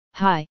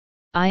Hi,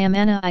 I am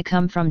Anna. I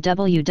come from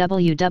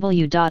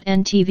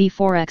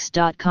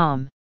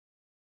www.ntvforex.com.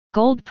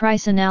 Gold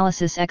price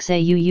analysis.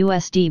 XAU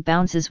USD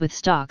bounces with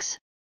stocks.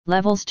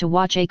 Levels to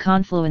watch. A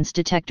Confluence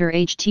Detector.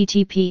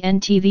 http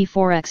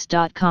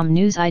ntvforex.com.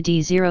 News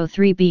ID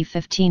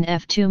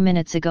 03B15F. 2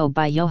 minutes ago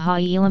by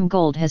Yohai Elam.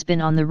 Gold has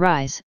been on the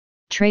rise,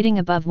 trading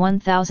above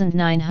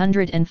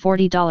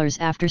 $1,940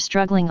 after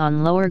struggling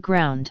on lower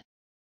ground.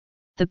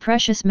 The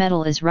precious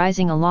metal is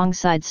rising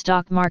alongside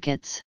stock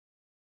markets.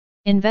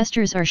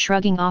 Investors are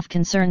shrugging off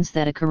concerns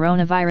that a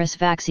coronavirus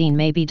vaccine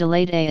may be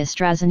delayed.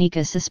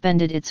 AstraZeneca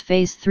suspended its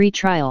Phase 3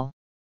 trial.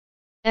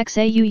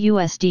 XAU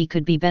USD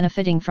could be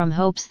benefiting from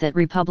hopes that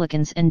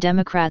Republicans and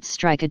Democrats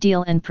strike a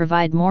deal and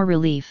provide more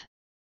relief.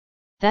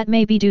 That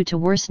may be due to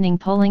worsening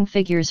polling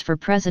figures for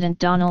President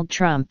Donald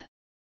Trump.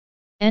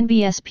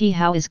 NBSP.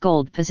 How is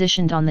gold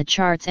positioned on the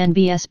charts?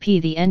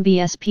 NBSP. The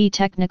NBSP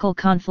Technical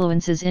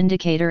Confluences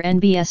Indicator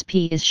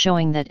NBSP is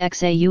showing that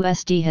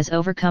XAUSD has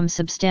overcome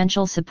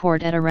substantial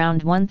support at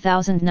around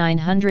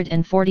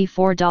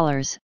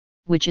 $1,944,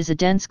 which is a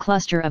dense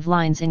cluster of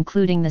lines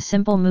including the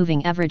simple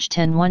moving average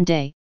 10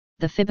 one-day,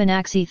 the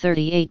Fibonacci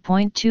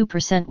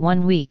 38.2%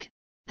 1 week,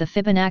 the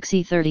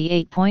Fibonacci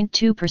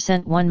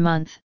 38.2% 1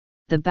 month,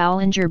 the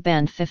Bollinger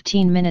Band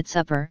 15 minutes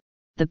upper,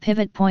 the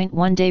pivot point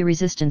 1-day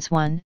resistance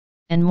 1,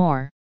 and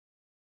more.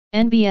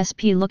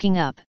 NBSP looking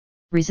up,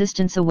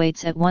 resistance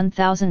awaits at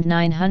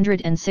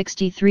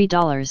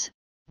 $1,963,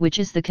 which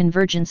is the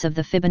convergence of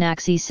the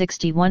Fibonacci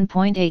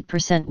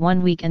 61.8%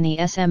 1 week and the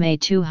SMA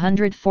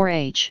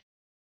 204H.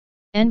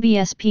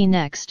 NBSP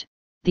next,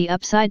 the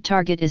upside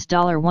target is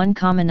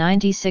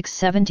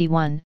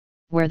 $1,9671,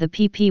 where the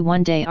PP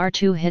 1-day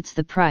R2 hits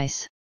the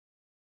price.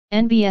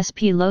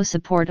 NBSP low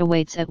support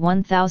awaits at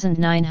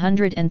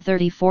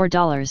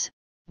 $1,934,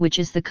 which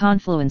is the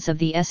confluence of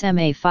the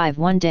SMA 5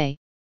 1-day,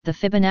 the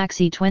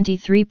Fibonacci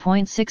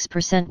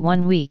 23.6%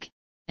 1 week,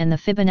 and the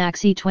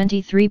Fibonacci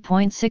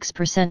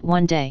 23.6%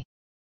 1-day.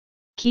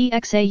 Key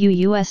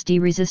XAU USD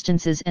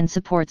resistances and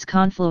supports.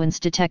 Confluence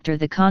Detector.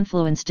 The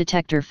Confluence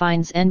Detector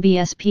finds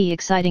NBSP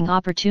exciting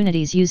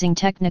opportunities using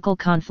technical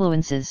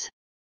confluences.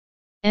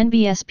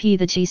 NBSP.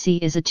 The TC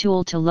is a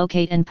tool to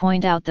locate and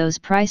point out those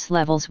price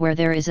levels where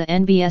there is a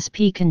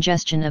NBSP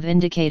congestion of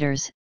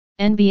indicators,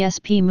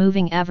 NBSP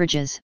moving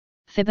averages,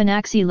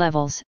 Fibonacci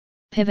levels,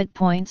 pivot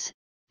points,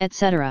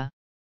 etc.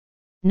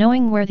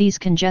 Knowing where these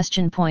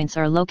congestion points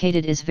are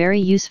located is very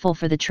useful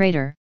for the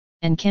trader,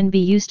 and can be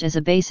used as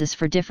a basis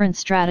for different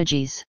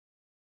strategies.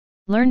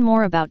 Learn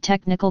more about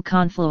technical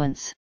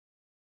confluence.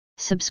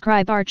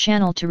 Subscribe our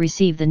channel to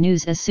receive the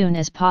news as soon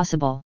as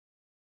possible.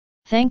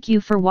 Thank you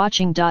for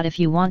watching. If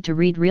you want to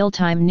read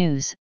real-time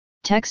news,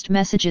 text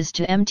messages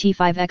to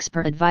MT5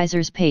 Expert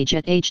Advisors page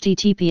at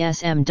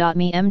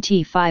https://m.me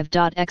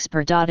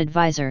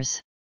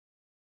mt5.expert.advisors.